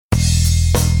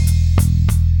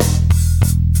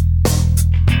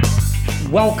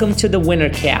Welcome to the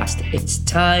Wintercast. It's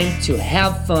time to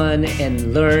have fun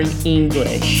and learn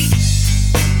English.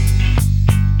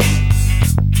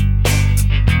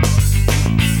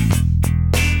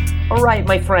 All right,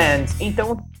 my friends.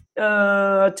 Então,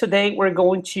 today we're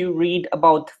going to read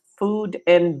about food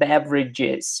and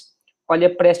beverages. Olha,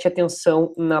 preste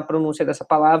atenção na pronúncia dessa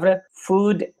palavra.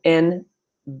 Food and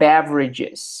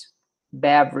beverages.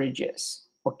 Beverages,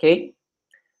 ok?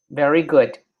 Very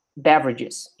good.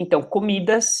 Beverages. Então,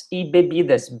 comidas e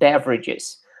bebidas,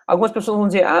 beverages. Algumas pessoas vão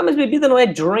dizer, mas bebida não é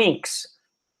drinks.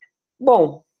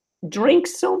 Bom,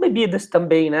 drinks são bebidas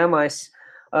também, né? Mas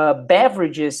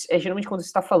beverages é geralmente quando você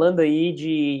está falando aí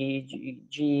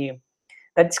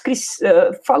da descrição,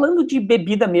 falando de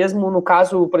bebida mesmo, no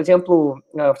caso, por exemplo,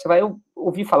 você vai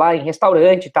ouvir falar em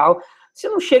restaurante e tal, você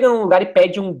não chega num lugar e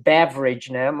pede um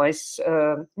beverage, né? Mas,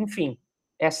 enfim,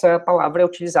 essa palavra é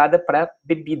utilizada para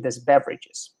bebidas,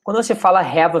 beverages. Quando você fala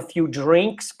have a few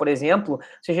drinks, por exemplo,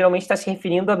 você geralmente está se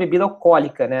referindo à bebida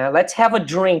alcoólica, né? Let's have a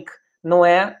drink. Não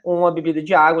é uma bebida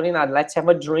de água nem nada. Let's have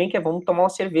a drink é vamos tomar uma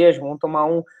cerveja, vamos tomar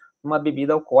uma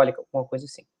bebida alcoólica, alguma coisa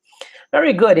assim.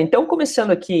 Very good. Então,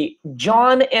 começando aqui,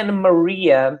 John and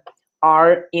Maria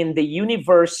are in the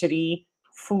university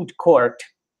food court.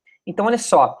 Então, olha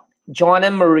só. John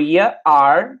and Maria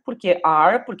are, porque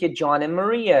John and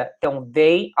Maria. Então,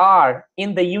 they are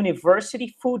in the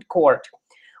university food court.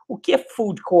 O que é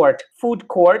food court? Food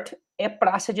court é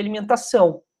praça de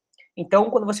alimentação. Então,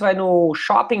 quando você vai no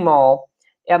shopping mall,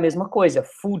 é a mesma coisa,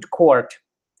 food court,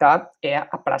 tá? É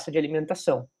a praça de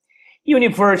alimentação.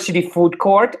 University food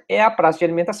court é a praça de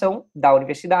alimentação da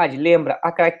universidade. Lembra,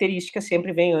 a característica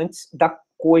sempre vem antes da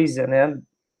coisa, né?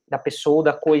 Da pessoa ou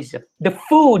da coisa. The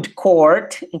food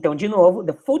court, então, de novo,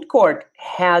 the food court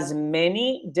has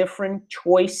many different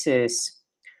choices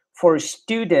for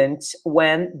students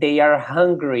when they are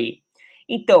hungry.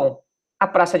 Então, a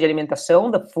praça de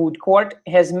alimentação, the food court,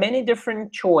 has many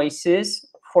different choices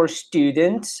for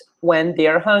students when they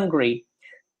are hungry.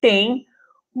 Tem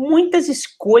muitas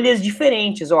escolhas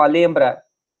diferentes. Ó, lembra?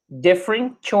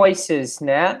 Different choices,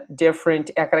 né? Different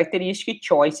é a característica e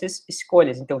choices,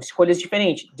 escolhas. Então, escolhas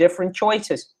diferentes. Different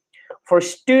choices for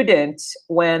students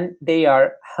when they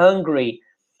are hungry.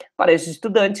 Para esses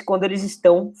estudantes, quando eles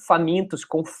estão famintos,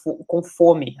 com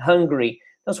fome, hungry.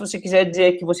 Então, se você quiser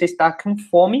dizer que você está com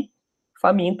fome,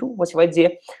 faminto, você vai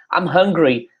dizer I'm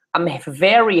hungry, I'm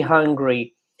very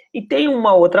hungry. E tem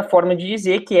uma outra forma de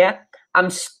dizer que é I'm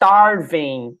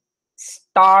starving,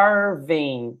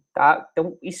 starving, tá?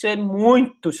 Então, isso é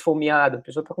muito esfomeado, a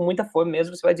pessoa tá com muita fome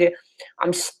mesmo, você vai dizer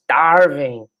I'm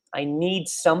starving, I need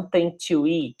something to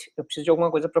eat, eu preciso de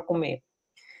alguma coisa para comer.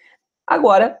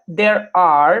 Agora, there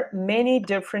are many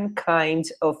different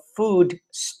kinds of food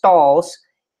stalls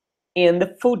in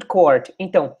the food court.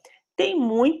 Então, tem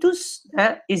muitos,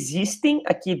 né? Existem,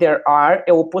 aqui there are,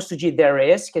 é o oposto de there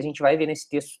is, que a gente vai ver nesse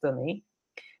texto também.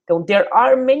 Então, there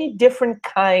are many different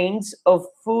kinds of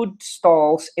food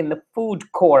stalls in the food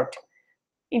court.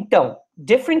 Então,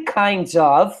 different kinds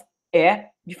of é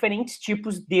diferentes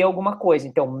tipos de alguma coisa.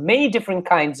 Então, many different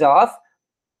kinds of,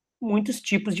 muitos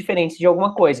tipos diferentes de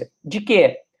alguma coisa. De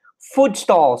quê? Food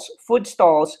stalls. Food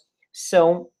stalls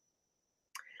são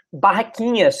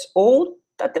barraquinhas ou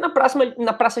até na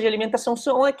praça de alimentação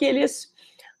são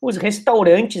os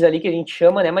restaurantes ali que a gente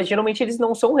chama, né? Mas geralmente eles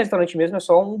não são um restaurante mesmo, é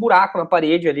só um buraco na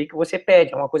parede ali que você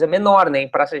pede, é uma coisa menor, né? Em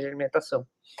praça de alimentação.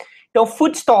 Então,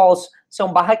 food stalls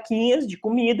são barraquinhas de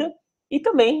comida e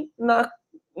também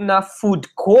na food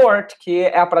court, que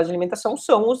é a praça de alimentação,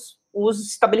 são os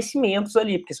estabelecimentos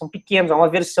ali, porque são pequenos, é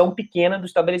uma versão pequena do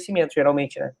estabelecimento,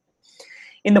 geralmente, né?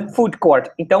 In the food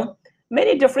court. Então,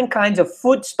 many different kinds of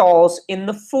food stalls in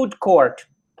the food court.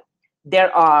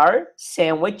 There are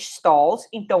sandwich stalls.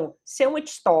 Então, sandwich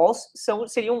stalls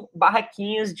seriam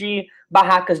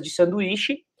barracas de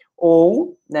sanduíche,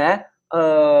 ou, né,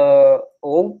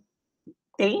 ou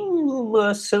tem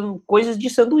são coisas de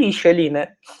sanduíche ali,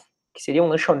 né, que seriam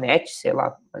lanchonetes, sei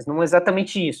lá, mas não é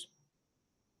exatamente isso.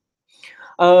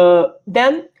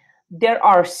 Then, there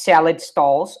are salad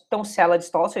stalls. Então, salad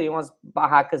stalls seriam as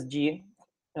barracas de...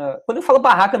 quando eu falo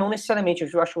barraca, não necessariamente,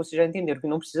 eu acho que vocês já entenderam, que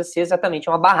não precisa ser exatamente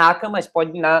uma barraca, mas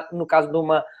pode, no caso de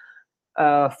uma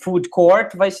food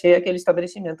court, vai ser aquele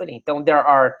estabelecimento ali. Então,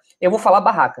 eu vou falar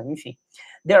barraca, enfim.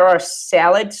 There are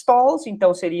salad stalls,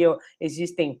 então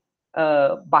existem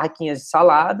barraquinhas de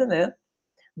salada, né?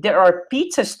 There are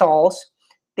pizza stalls,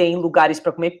 tem lugares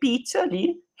para comer pizza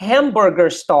ali. Hamburger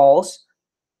stalls,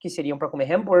 que seriam para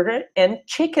comer hambúrguer. And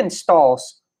chicken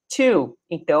stalls, too.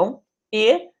 Então,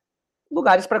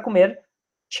 lugares para comer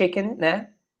chicken,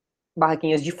 né?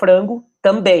 Barraquinhas de frango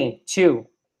também, too.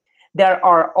 There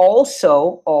are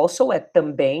also é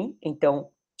também, então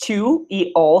to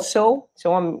e also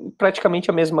são praticamente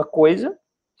a mesma coisa.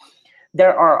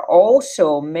 There are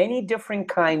also many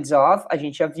different kinds of, a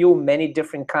gente já viu many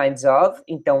different kinds of,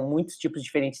 então muitos tipos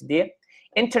diferentes de.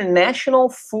 International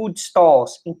food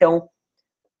stalls, então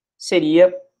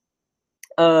seria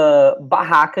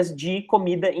barracas de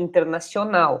comida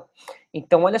internacional.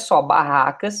 Então, olha só,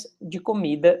 barracas de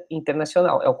comida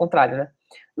internacional. É o contrário, né?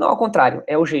 Não é o contrário,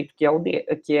 é o jeito que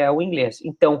é o inglês.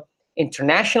 Então,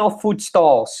 international food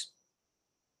stalls.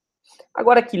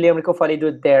 Agora aqui, lembra que eu falei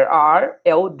do there are,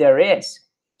 é o there is.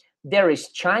 There is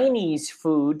Chinese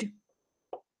food,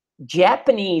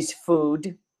 Japanese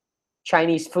food,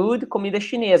 Chinese food, comida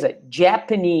chinesa,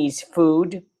 Japanese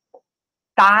food,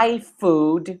 Thai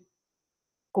food,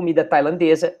 comida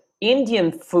tailandesa,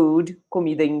 Indian food,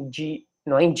 comida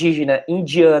não é indígena,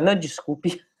 indiana,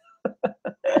 desculpe.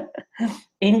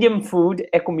 Indian food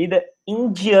é comida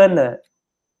indiana.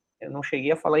 Eu não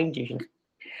cheguei a falar indígena.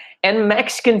 And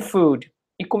Mexican food,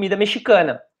 e comida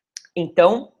mexicana.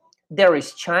 Então, there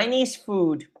is Chinese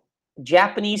food,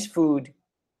 Japanese food,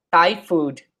 Thai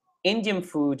food, Indian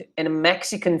food, and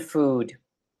Mexican food.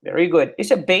 Very good.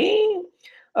 Isso é bem...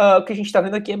 o que a gente está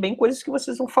vendo aqui é bem coisas que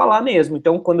vocês vão falar mesmo.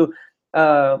 Então, quando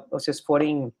vocês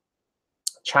forem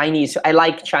Chinese, I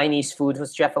like Chinese food,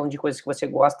 você estiver falando de coisas que você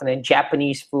gosta, né?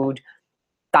 Japanese food,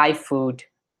 Thai food,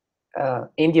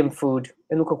 Indian food.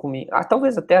 Eu nunca comi.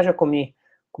 Talvez até já comi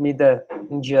comida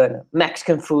indiana.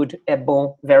 Mexican food é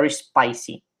bom, very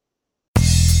spicy.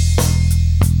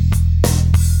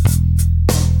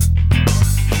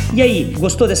 E aí,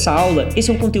 gostou dessa aula?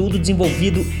 Esse é um conteúdo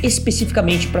desenvolvido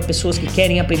especificamente para pessoas que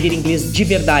querem aprender inglês de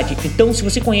verdade. Então, se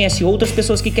você conhece outras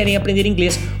pessoas que querem aprender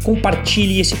inglês,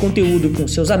 compartilhe esse conteúdo com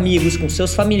seus amigos, com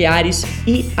seus familiares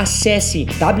e acesse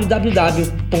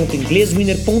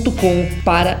www.ingleswinner.com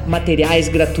para materiais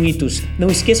gratuitos. Não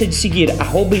esqueça de seguir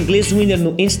 @ingleswinner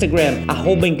no Instagram,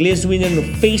 @ingleswinner no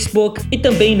Facebook e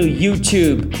também no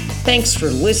YouTube. Thanks for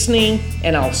listening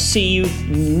and I'll see you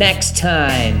next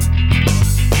time.